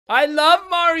I love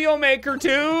Mario Maker 2!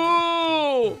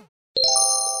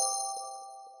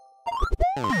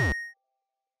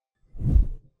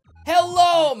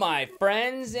 Hello, my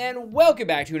friends, and welcome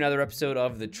back to another episode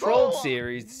of the Trolled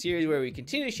series, the series where we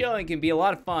continue showing can be a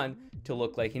lot of fun to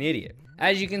look like an idiot.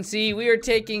 As you can see, we are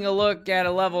taking a look at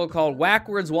a level called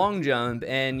Wackwards Wrong Jump,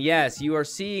 and yes, you are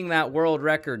seeing that world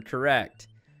record correct.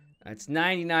 It's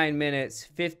 99 minutes,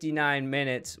 59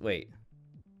 minutes, wait.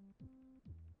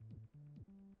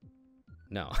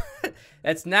 No,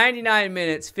 that's 99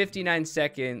 minutes, 59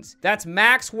 seconds. That's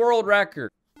max world record.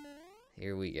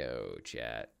 Here we go,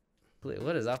 chat.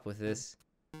 What is up with this?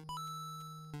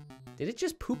 Did it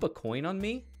just poop a coin on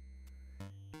me?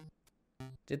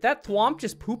 Did that thwomp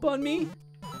just poop on me?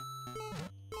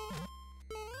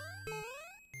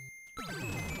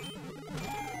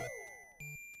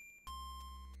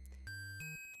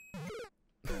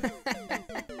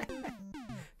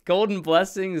 Golden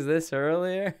blessings this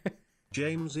earlier?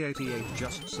 James88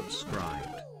 just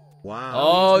subscribed. Wow.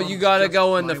 Oh, you gotta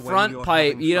go in the front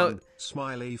pipe. You don't.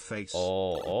 Smiley face.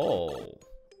 Oh.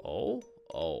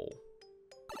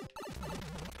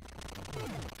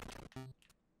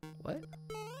 What?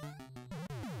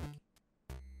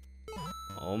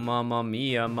 Oh, mamma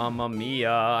mia, mamma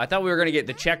mia. I thought we were gonna get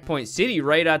the Checkpoint City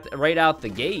right out the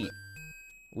gate.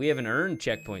 We haven't earned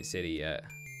Checkpoint City yet.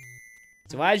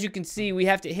 So as you can see, we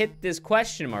have to hit this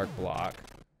question mark block.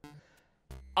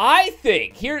 I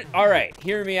think, all right,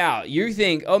 hear me out. You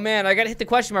think, oh man, I gotta hit the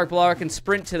question mark block and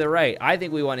sprint to the right. I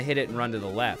think we wanna hit it and run to the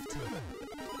left.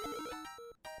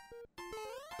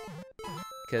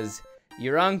 Because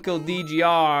your Uncle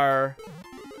DGR,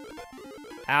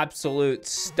 absolute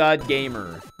stud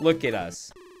gamer. Look at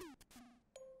us.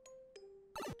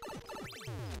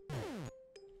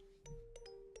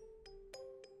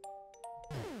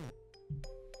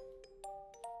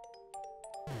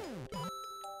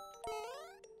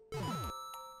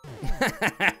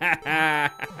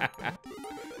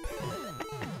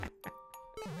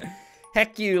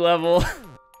 Heck you, level.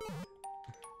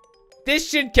 This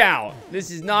should count. This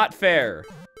is not fair.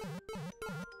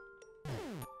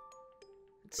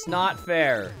 It's not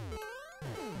fair.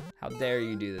 How dare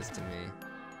you do this to me?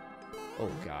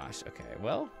 Oh gosh, okay,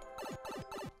 well,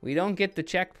 we don't get the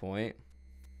checkpoint.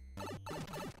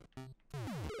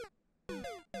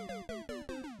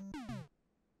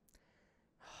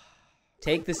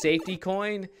 Take the safety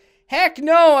coin? Heck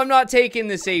no, I'm not taking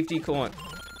the safety coin.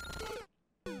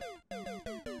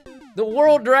 The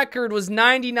world record was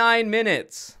 99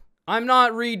 minutes. I'm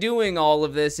not redoing all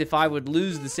of this if I would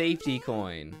lose the safety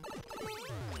coin.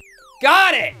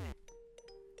 Got it!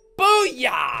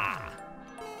 Booyah!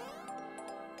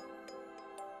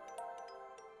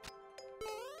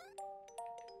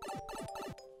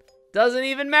 Doesn't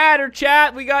even matter,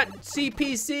 chat. We got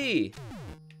CPC.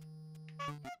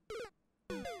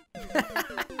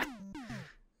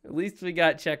 At least we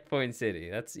got Checkpoint City.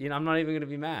 That's, you know, I'm not even gonna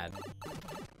be mad.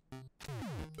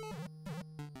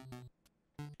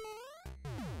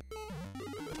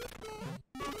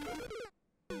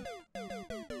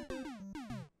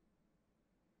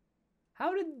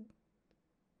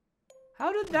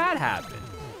 How did that happen?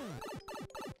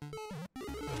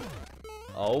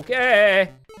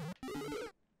 Okay.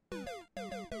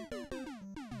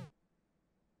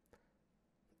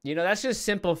 You know, that's just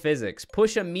simple physics.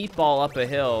 Push a meatball up a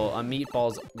hill, a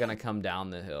meatball's gonna come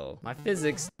down the hill. My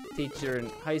physics teacher in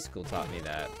high school taught me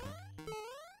that.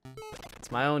 It's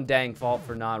my own dang fault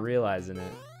for not realizing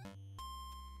it.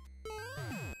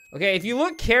 Okay, if you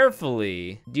look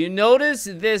carefully, do you notice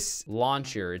this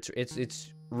launcher?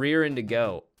 It's rearing to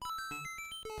go.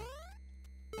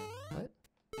 What?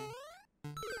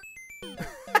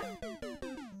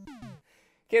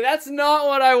 Okay, that's not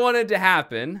what I wanted to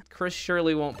happen. Chris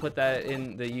surely won't put that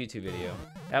in the YouTube video.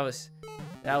 That was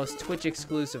Twitch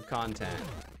exclusive content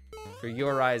for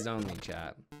your eyes only,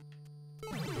 chat.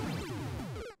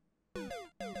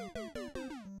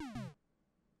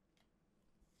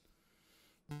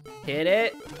 Hit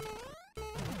it.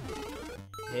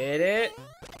 Hit it.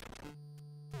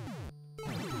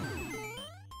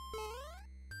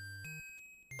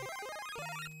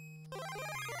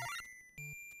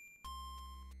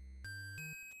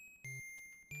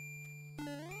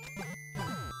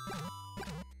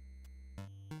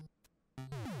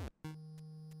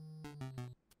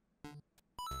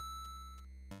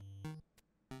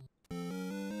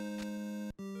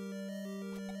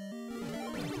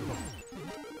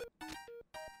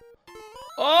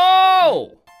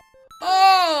 Oh!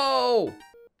 Oh!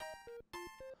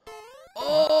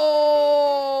 Oh!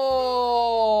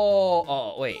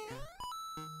 Oh, wait.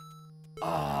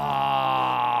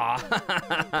 Ah!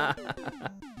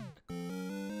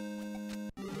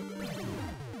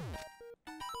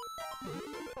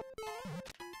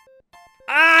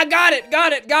 Ah, got it,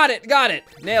 got it, got it, got it.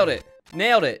 Nailed it,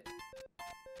 nailed it.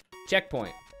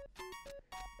 Checkpoint.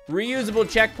 Reusable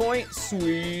checkpoint,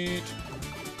 sweet.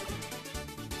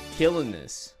 Killing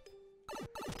this.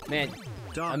 Man,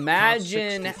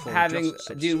 imagine having,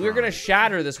 dude, we're gonna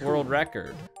shatter this world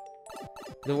record.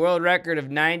 The world record of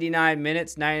 99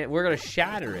 minutes, we're gonna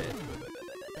shatter it.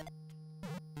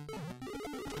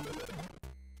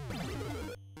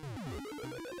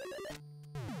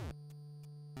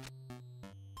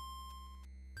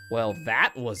 Well,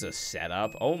 that was a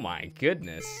setup. Oh my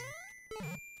goodness.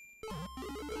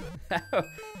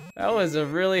 That was a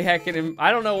really heckin',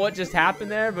 I don't know what just happened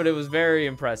there, but it was very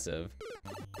impressive.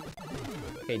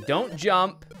 Okay, don't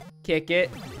jump. Kick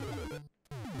it.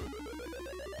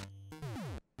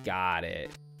 Got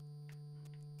it.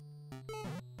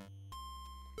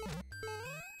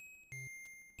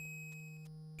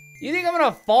 You think I'm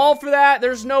gonna fall for that?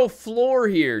 There's no floor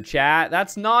here, chat.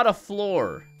 That's not a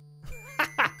floor.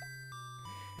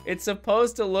 It's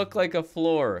supposed to look like a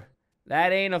floor.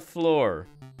 That ain't a floor.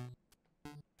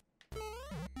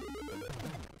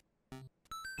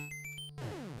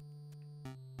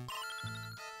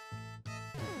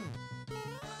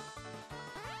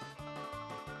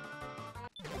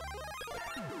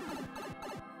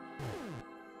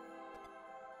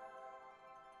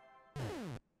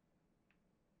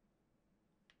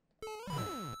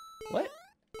 What?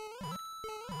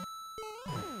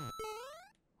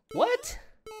 What?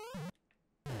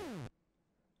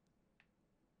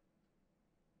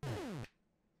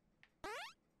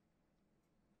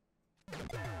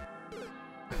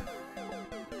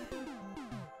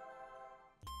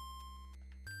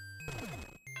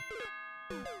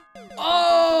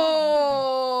 Oh!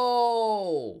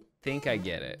 Think I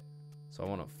get it. So I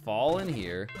want to fall in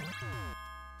here.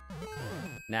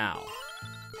 Now.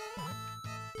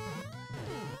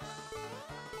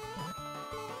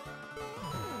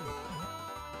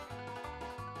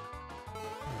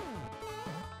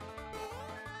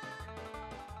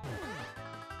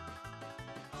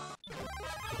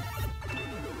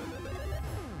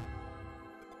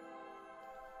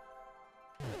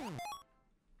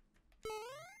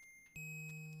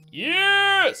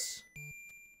 Yes!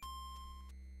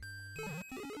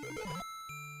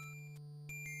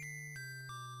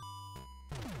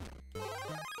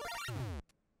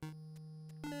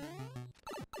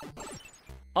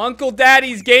 Uncle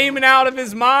Daddy's gaming out of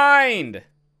his mind.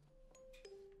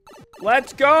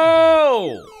 Let's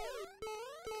go!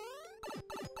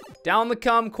 Down the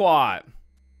kumquat.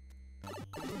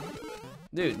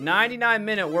 Dude,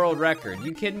 99-minute world record.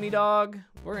 You kidding me, dog?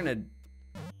 We're gonna...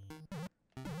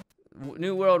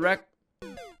 New world record.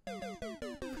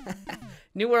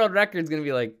 New world record's gonna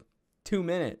be like 2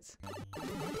 minutes.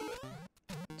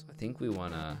 So I think we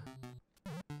wanna...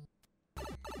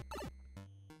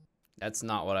 That's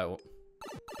not what I...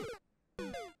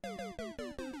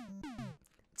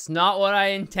 It's not what I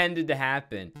intended to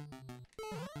happen.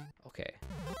 Okay.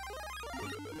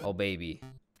 Oh, baby.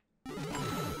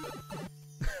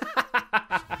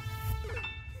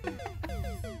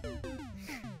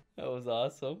 That was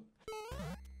awesome.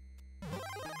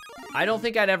 I don't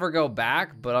think I'd ever go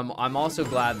back, but I'm also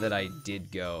glad that I did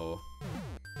go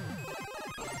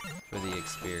for the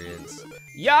experience.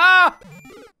 Yeah!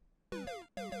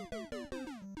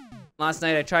 Last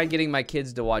night I tried getting my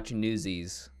kids to watch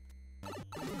Newsies.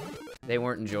 They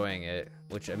weren't enjoying it,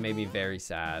 which made me very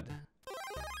sad.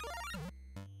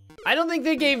 I don't think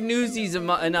they gave Newsies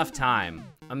enough time.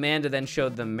 Amanda then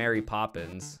showed them Mary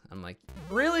Poppins. I'm like,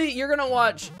 really? You're gonna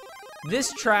watch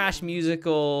this trash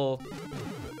musical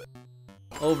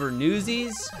over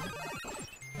Newsies?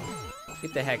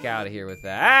 Get the heck out of here with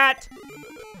that.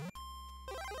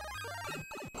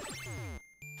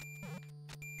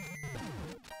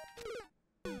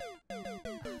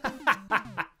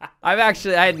 I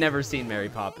had never seen Mary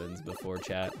Poppins before,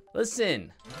 chat.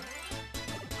 Listen,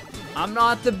 I'm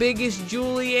not the biggest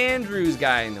Julie Andrews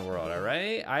guy in the world, all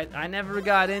right? I never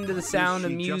got into the sound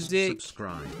of music.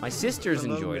 My sisters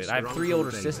enjoyed it. I have 3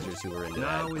 older sisters who were into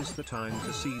that. Now is the time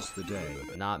to seize the day.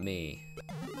 Not me.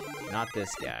 Not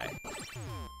this guy.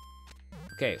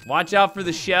 Okay, watch out for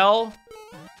the shell.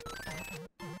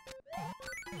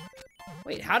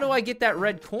 Wait, how do I get that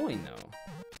red coin, though?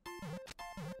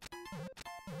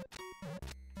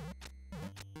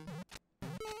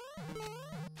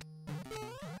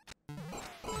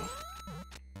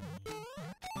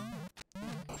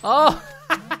 Oh,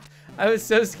 I was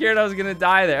so scared I was gonna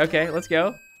die there. Okay, let's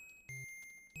go.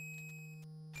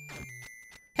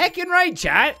 Heckin' right,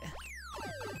 chat.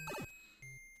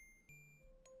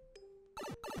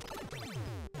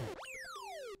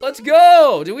 Let's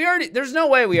go. Did we already? There's no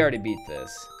way we already beat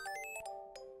this.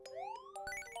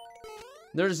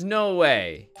 There's no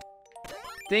way.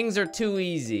 Things are too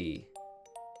easy.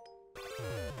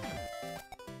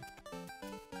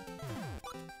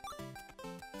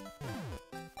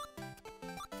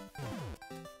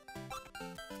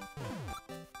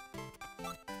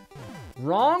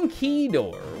 Wrong key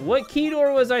door. What key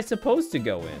door was I supposed to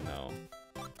go in, though?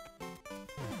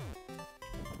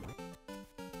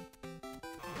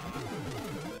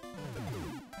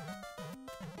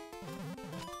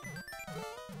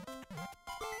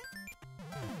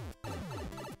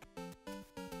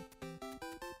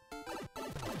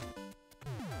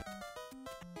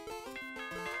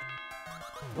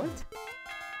 What?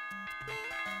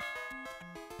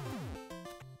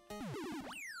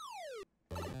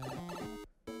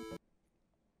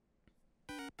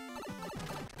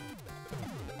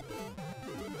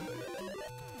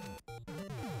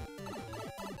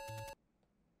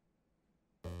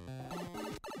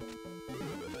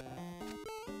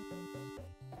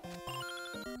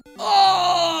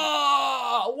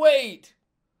 Oh, wait.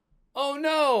 Oh,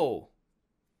 no.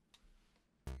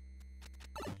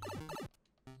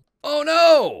 Oh,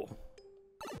 no.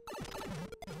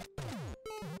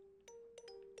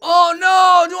 Oh,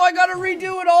 no. Do I gotta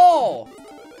redo it all?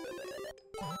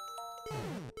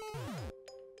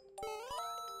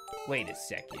 Wait a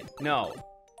second. No.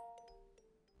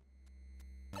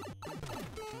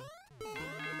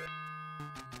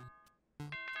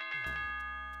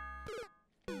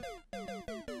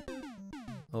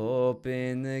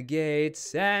 Open the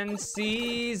gates and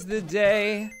seize the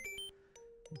day.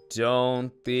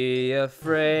 Don't be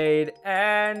afraid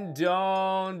and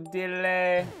don't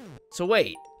delay. So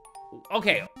wait.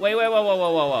 Okay, wait.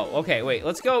 Okay, wait,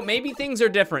 let's go. Maybe things are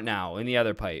different now in the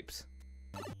other pipes.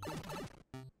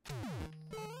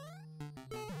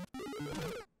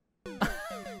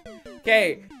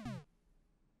 Okay.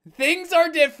 Things are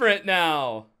different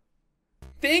now.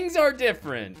 Things are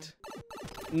different.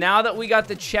 Now that we got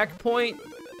the checkpoint,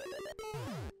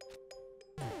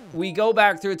 we go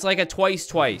back through. It's like a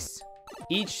twice.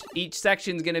 Each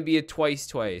section's gonna be a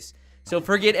twice. So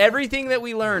forget everything that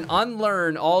we learn.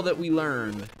 Unlearn all that we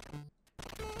learned.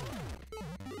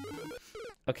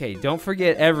 Okay, don't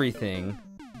forget everything.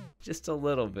 Just a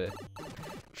little bit.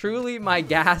 Truly, my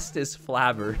ghast is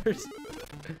flabbers.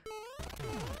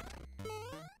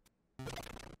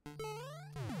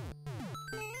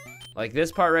 Like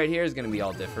this part right here is gonna be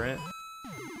all different.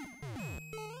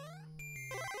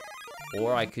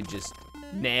 Or I could just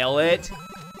nail it.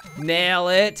 Nail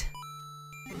it.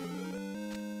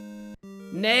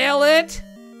 Nail it.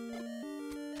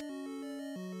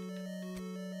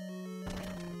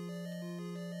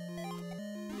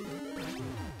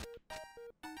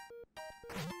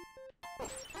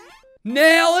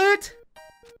 Nail it.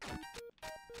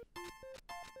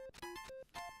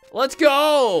 Let's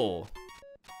go.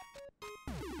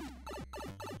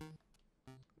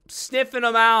 Sniffing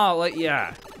them out, like,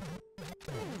 yeah.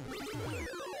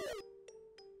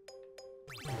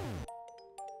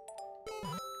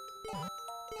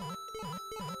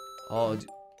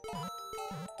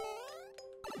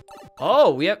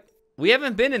 Oh, we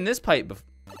haven't been in this pipe before.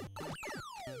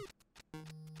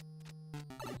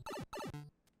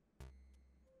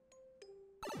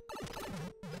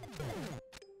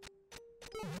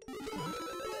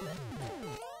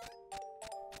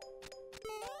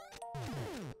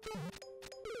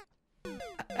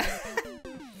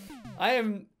 I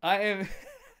am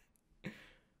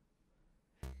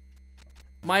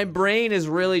My brain is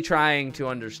really trying to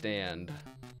understand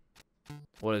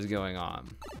what is going on.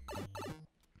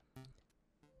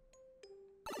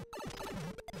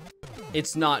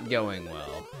 It's not going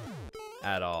well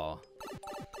at all.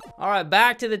 All right,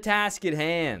 back to the task at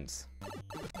hand.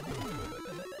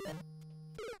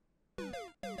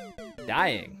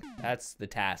 Dying. That's the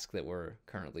task that we're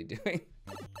currently doing.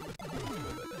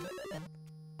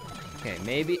 Okay,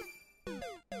 maybe.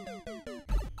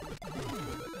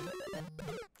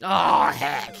 Oh,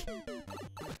 heck.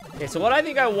 Okay, so what I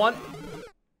think I want.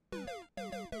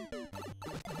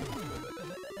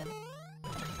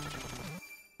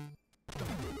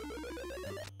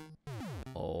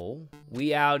 Oh,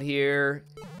 we out here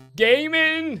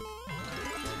gaming.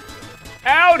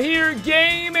 Out here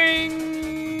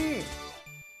gaming.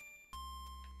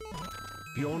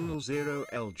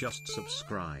 Bjornl0L just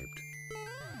subscribed.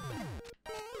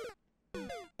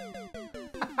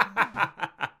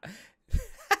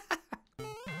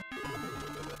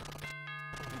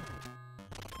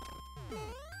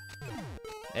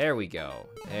 There we go.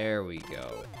 There we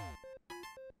go.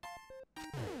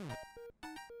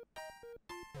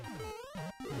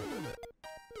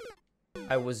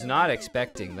 I was not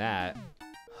expecting that.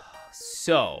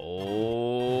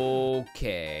 So,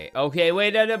 okay. Okay,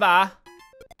 wait, ba.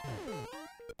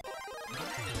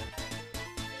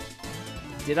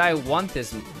 Did I want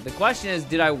this? The question is,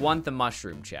 did I want the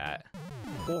mushroom, chat?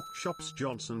 Pork Shops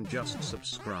Johnson just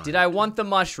subscribed. Did I want the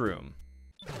mushroom?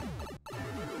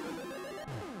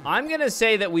 I'm gonna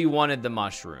say that we wanted the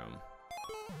mushroom.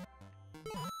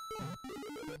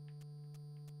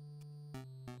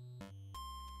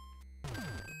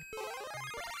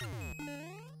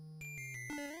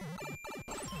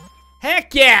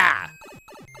 Heck yeah!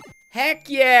 Heck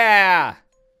yeah!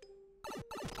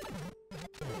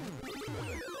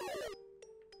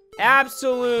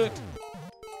 Absolute.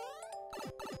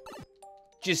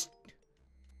 Just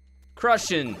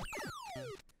crushing.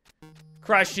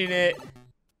 Crushing it.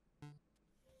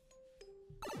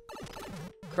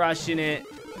 Crushing it.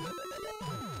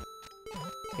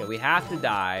 Okay, we have to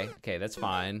die. Okay, that's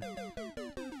fine.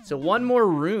 So one more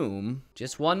room.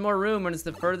 Just one more room and it's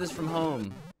the furthest from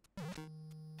home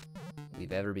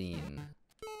we've ever been.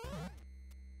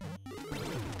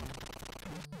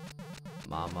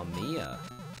 Mamma mia.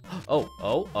 Oh,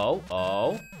 oh, oh,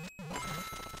 oh.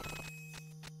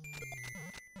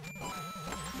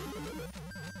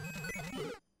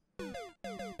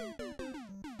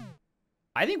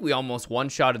 I think we almost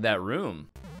one-shotted that room.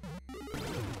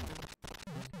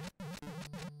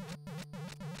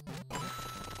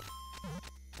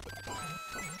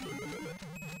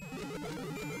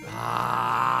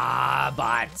 Ah,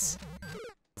 but it's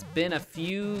been a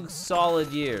few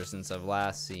solid years since I've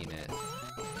last seen it.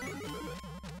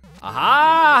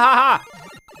 Aha! Ha, ha.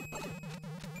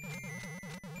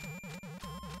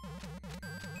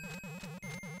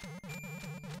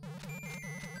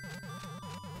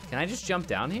 Can I just jump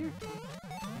down here?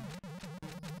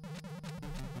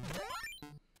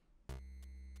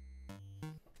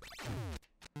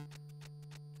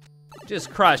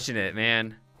 Just crushing it,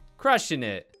 man. Crushing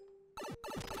it.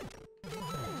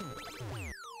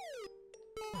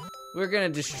 We're gonna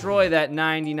destroy that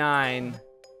 99.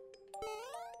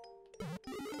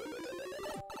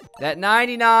 That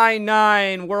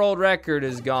 99.9 world record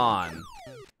is gone.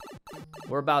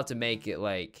 We're about to make it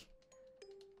like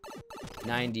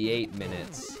 98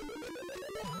 minutes.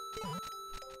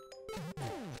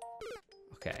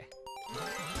 Okay.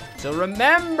 So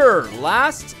remember,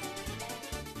 last...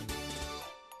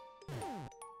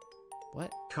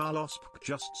 What? Carlos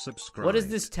just subscribed. What is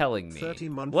this telling me? 30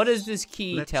 months. What is this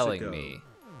key Let's telling go. me?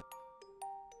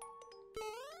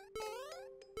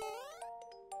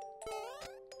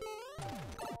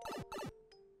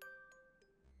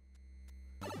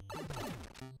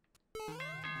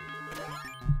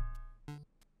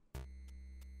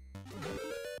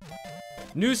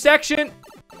 New section.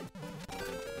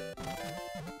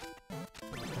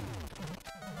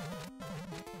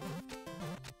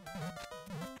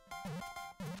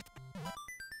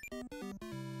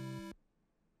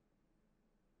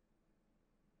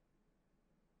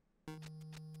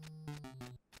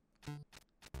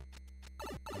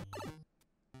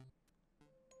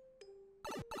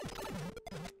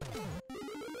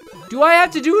 Do I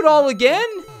have to do it all again?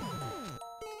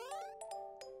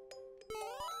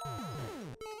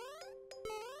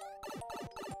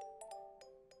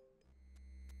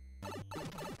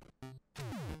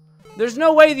 There's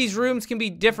no way these rooms can be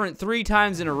different 3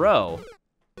 times in a row.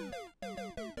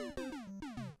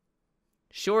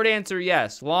 Short answer,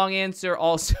 yes. Long answer,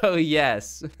 also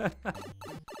yes.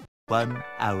 1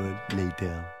 hour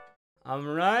later. I'm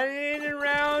running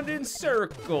around in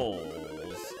circles.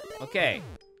 Okay.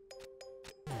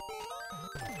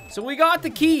 So we got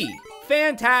the key.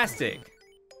 Fantastic.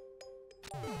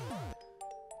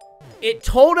 It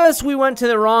told us we went to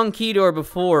the wrong key door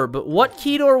before, but what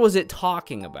key door was it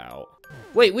talking about?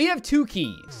 Wait, we have 2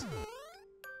 keys.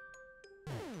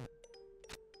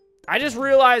 I just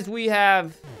realized we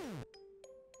have...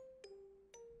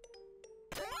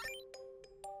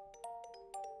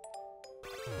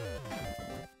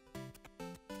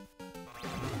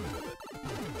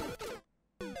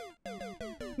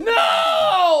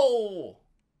 No!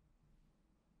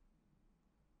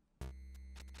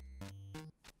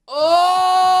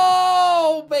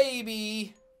 Oh,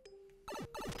 baby.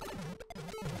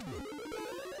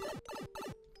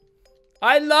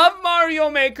 I love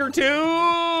Mario Maker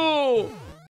 2!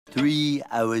 3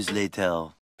 hours later.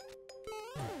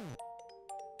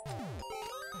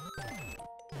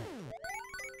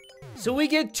 So we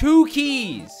get 2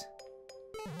 keys.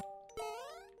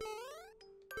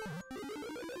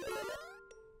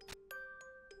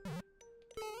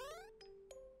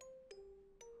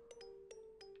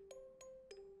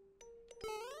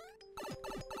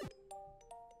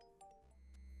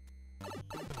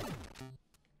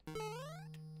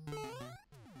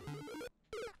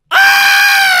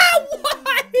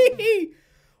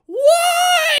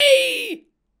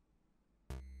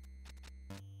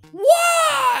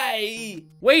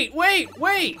 Wait.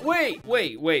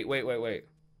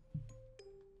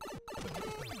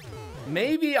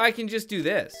 Maybe I can just do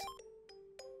this.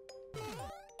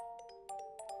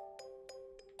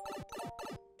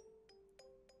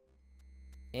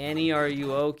 Annie, are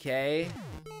you okay?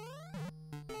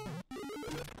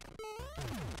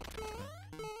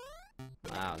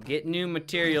 Wow, get new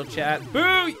material, chat.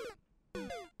 Boo!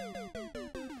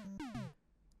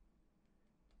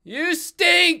 You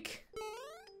stink!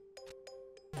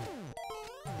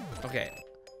 Okay.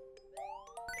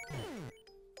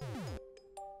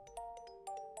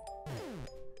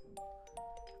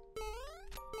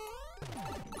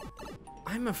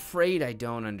 I'm afraid I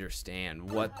don't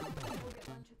understand what...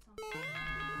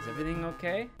 Is everything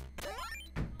okay?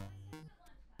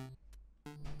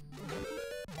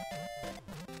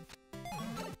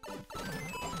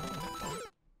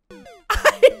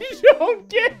 I don't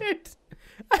get it!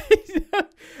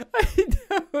 I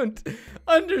don't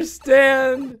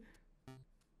understand.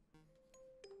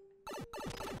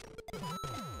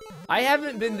 I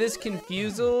haven't been this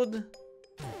confused.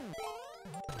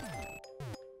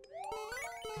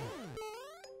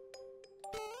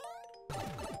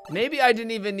 Maybe I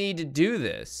didn't even need to do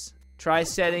this. Try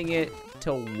setting it to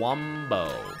Wumbo.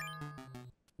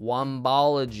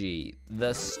 Wumbology,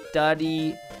 the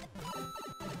study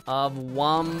of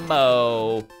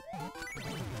Wumbo.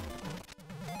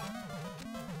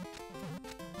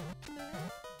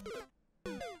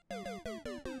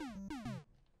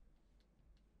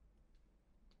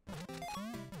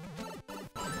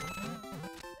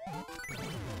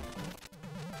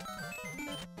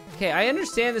 Okay, I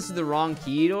understand this is the wrong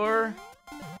key door.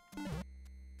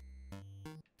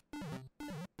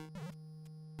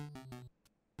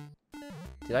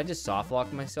 Did I just soft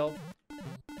lock myself?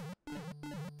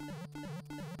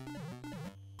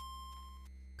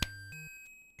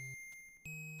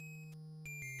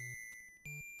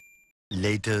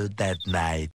 Later that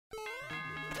night.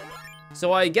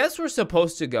 So I guess we're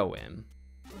supposed to go in.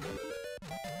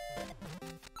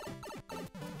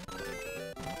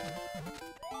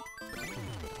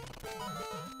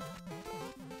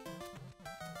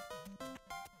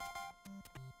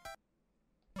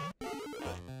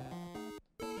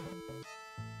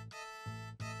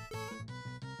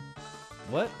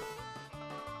 What?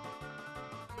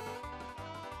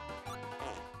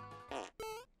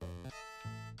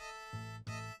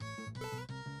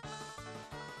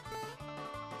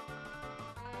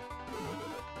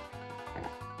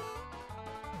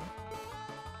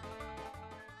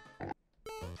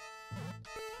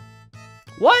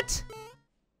 What?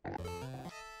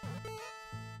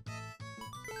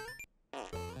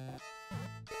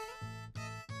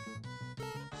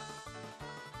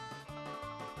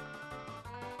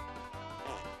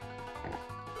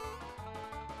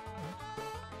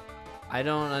 I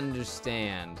don't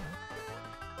understand.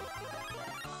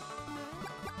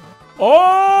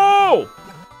 Oh!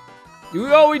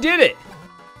 Oh, we did it!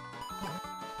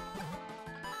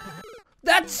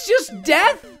 That's just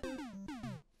death?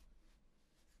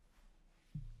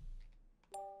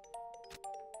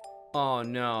 Oh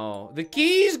no. The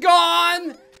key's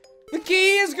gone! The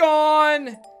key is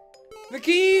gone! The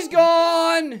key's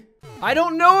gone! I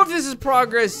don't know if this is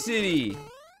Progress City.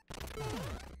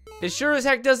 It sure as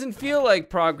heck doesn't feel like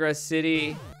Progress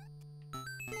City.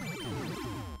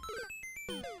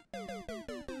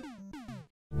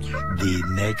 The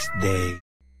next day.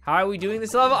 How are we doing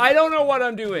this level? I don't know what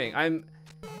I'm doing.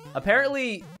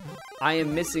 Apparently, I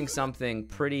am missing something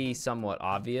pretty somewhat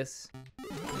obvious.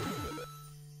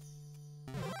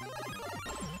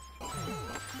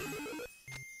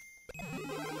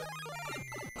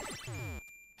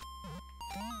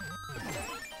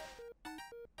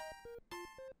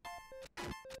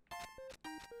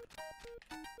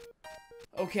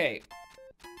 Okay.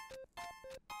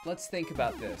 Let's think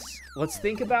about this. Let's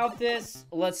think about this.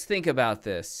 Let's think about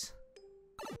this.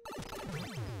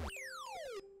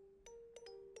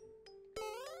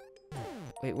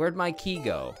 Wait, where'd my key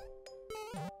go?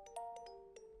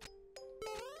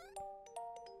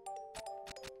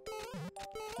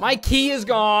 My key is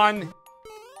gone!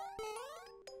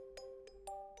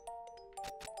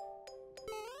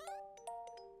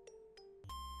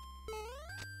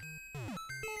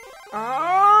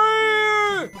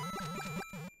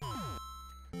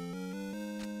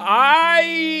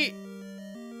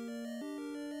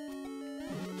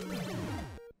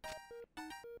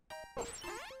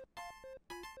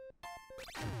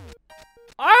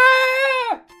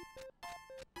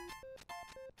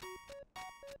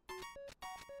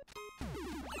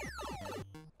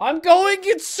 I'm going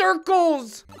in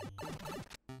circles!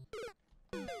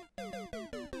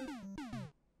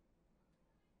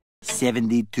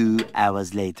 72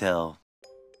 hours later.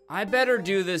 I better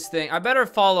do this thing. I better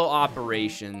follow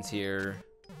operations here.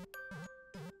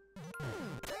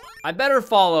 I better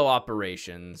follow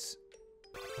operations.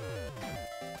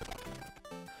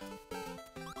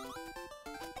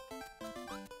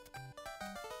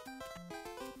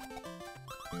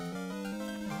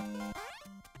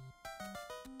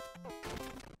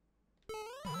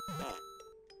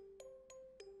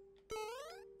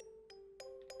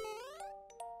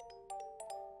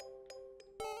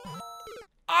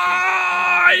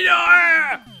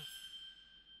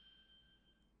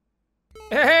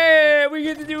 Hey, we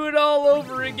get to do it all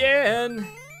over again.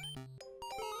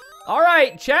 All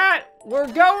right, chat,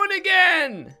 we're going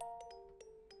again.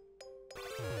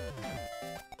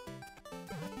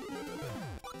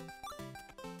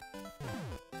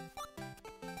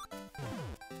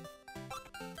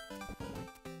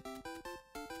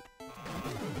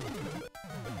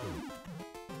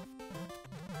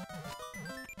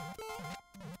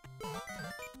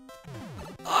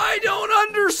 I don't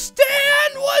understand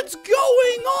what's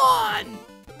going on.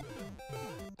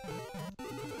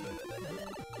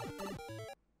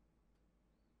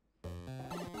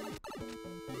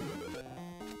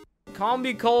 Calm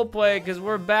be Coldplay, because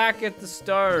we're back at the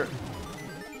start.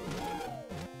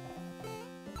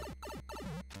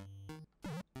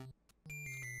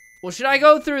 Well, should I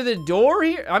go through the door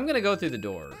here? I'm gonna go through the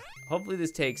door. Hopefully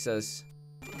this takes us.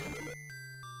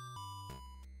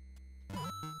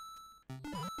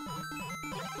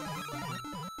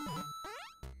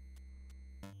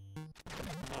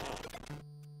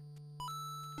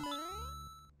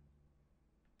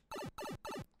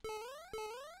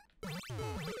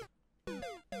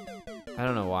 I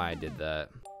don't know why I did that.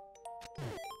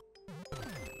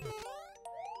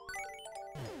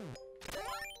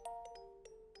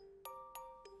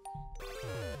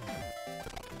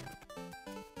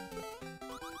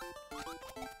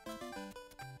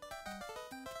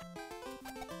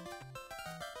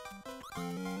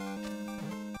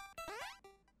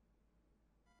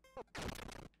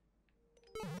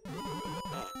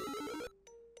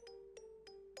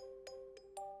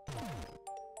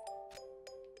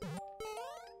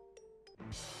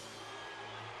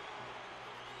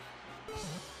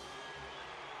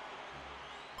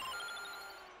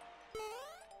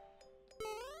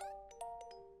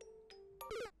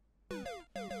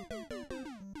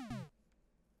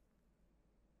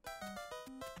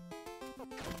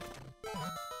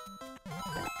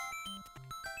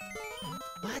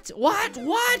 What?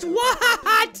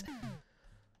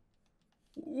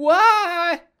 What?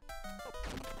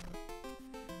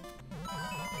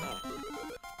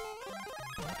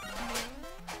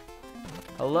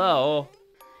 Hello?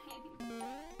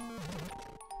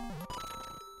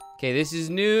 Okay, this is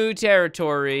new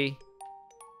territory.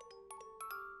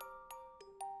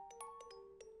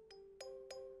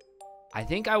 I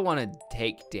think I want to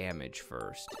take damage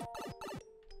first.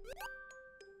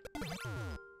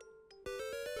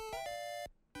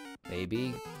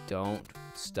 Baby, don't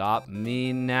stop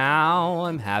me now.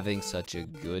 I'm having such a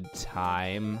good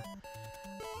time.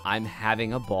 I'm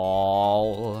having a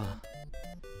ball.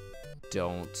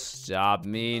 Don't stop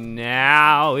me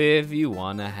now if you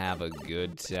wanna have a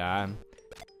good time.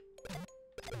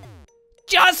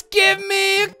 Just give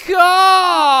me a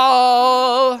call!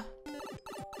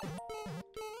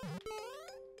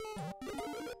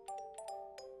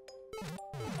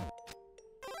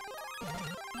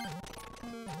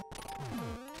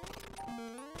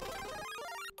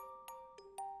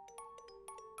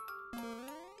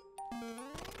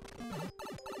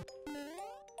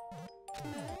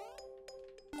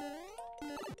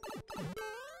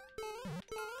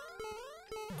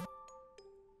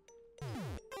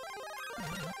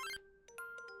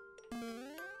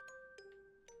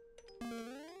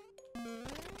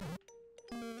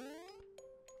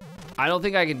 I don't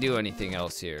think I can do anything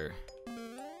else here.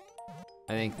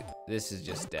 I think this is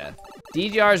just death.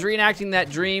 DJR is reenacting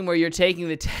that dream where you're taking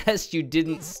the test you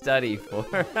didn't study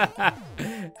for.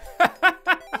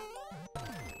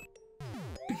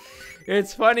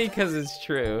 It's funny because it's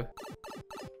true.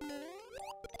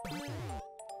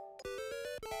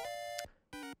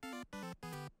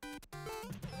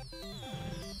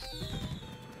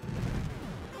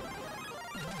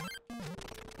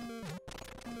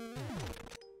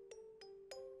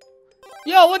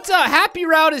 Yo, what's up?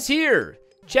 HappyRoute is here.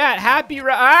 Chat,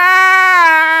 HappyRoute.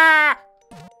 Ah!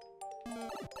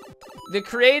 The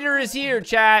creator is here,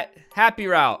 chat.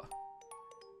 HappyRoute.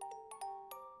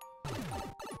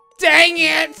 Dang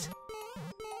it!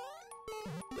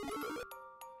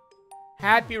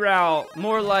 HappyRoute,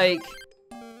 more like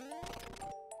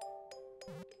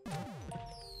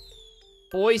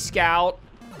Boy Scout.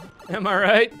 Am I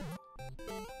right?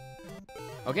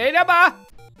 Okay, Naba.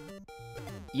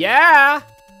 Yeah.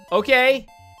 Okay.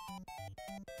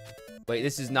 Wait,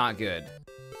 this is not good.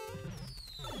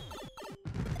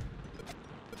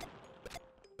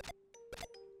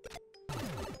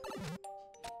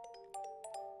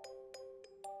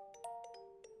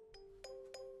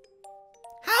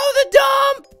 How the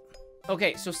dump?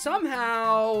 Okay, so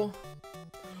somehow...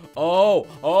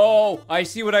 Oh, I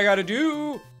see what I gotta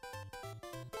do.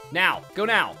 Now, go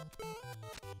now.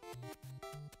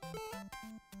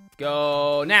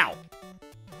 Go now.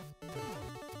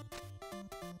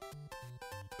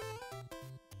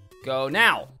 Go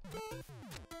now.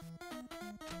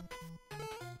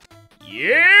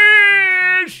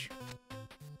 Yes!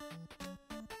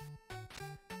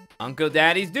 Uncle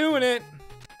Daddy's doing it.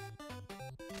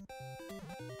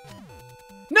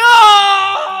 No!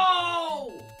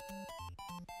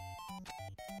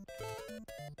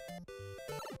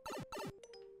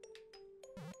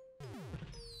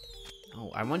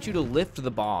 Oh, I want you to lift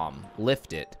the bomb.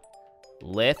 Lift it.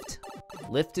 Lift.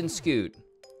 Lift and scoot.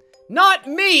 Not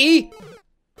me!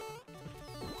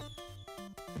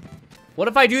 What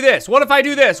if I do this? What if I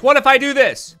do this? What if I do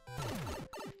this?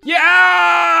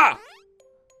 Yeah!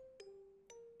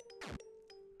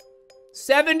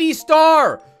 70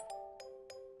 star!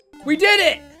 We did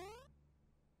it!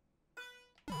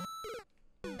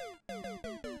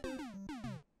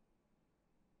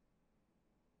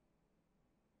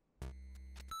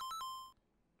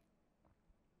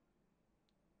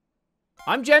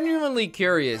 I'm genuinely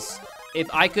curious if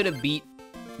I could have beat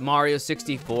Mario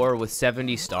 64 with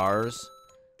 70 stars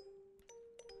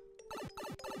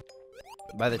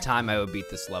by the time I would beat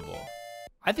this level.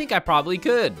 I think I probably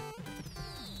could.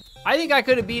 I think I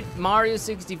could have beat Mario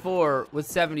 64 with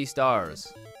 70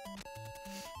 stars.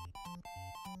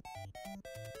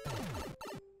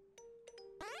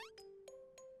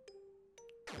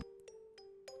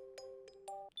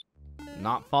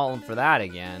 Not falling for that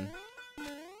again.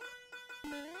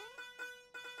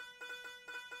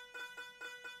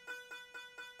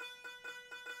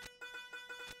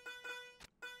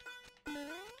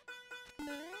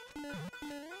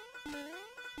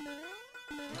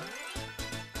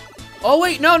 Oh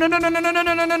wait, no,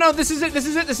 this is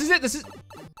it.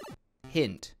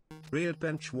 Hint.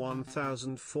 Rearbench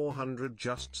 1400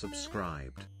 just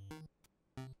subscribed.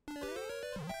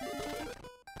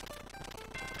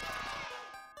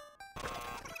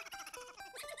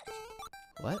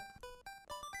 What?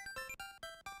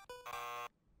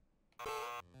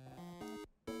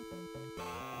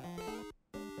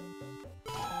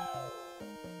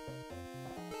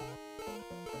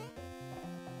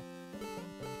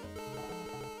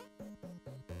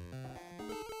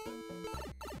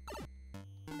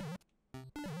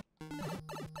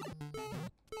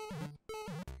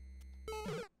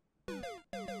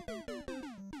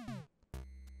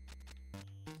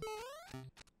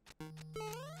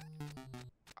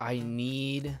 I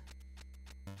need...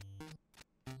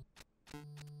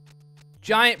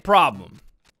 Giant problem.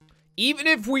 Even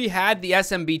if we had the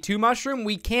SMB2 mushroom,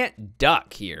 we can't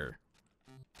duck here.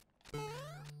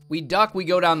 We duck, we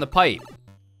go down the pipe.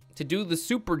 To do the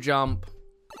super jump...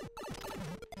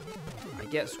 I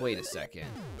guess, wait a second.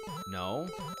 No.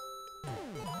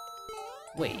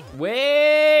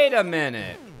 Wait a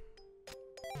minute.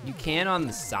 You can on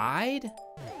the side?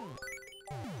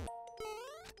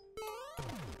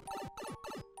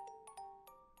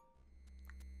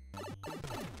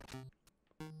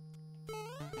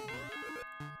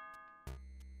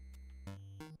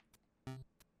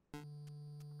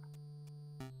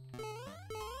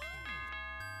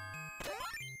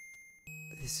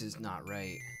 This is not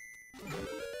right.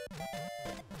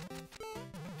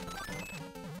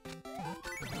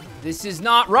 This is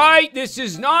not right. This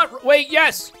is not. Wait,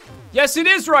 yes. Yes, it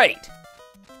is right.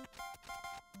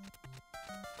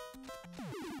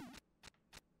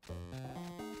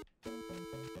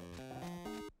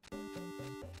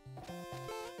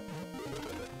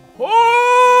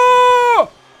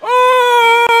 Oh!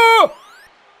 Oh!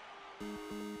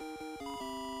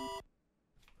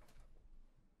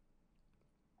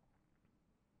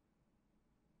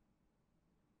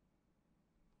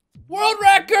 World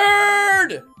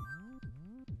record!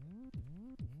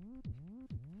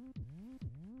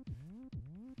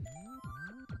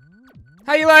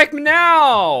 How you like me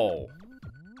now?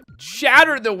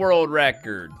 Shattered the world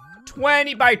record.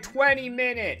 20 by 20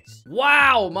 minutes.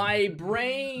 Wow, my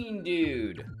brain,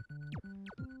 dude.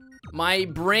 My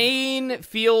brain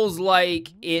feels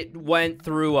like it went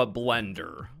through a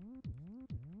blender.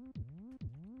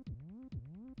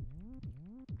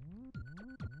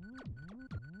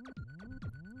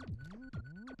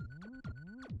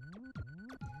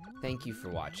 Thank you for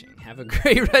watching. Have a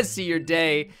great rest of your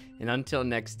day, and until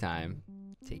next time,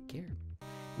 take care.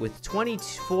 With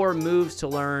 24 moves to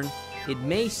learn, it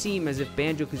may seem as if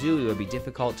Banjo-Kazooie would be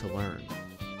difficult to learn.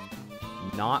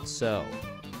 Not so.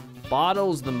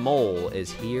 Bottles the Mole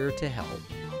is here to help.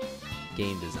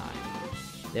 Game design.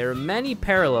 There are many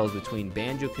parallels between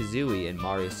Banjo-Kazooie and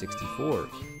Mario 64,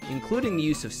 including the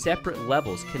use of separate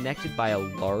levels connected by a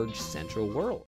large central world.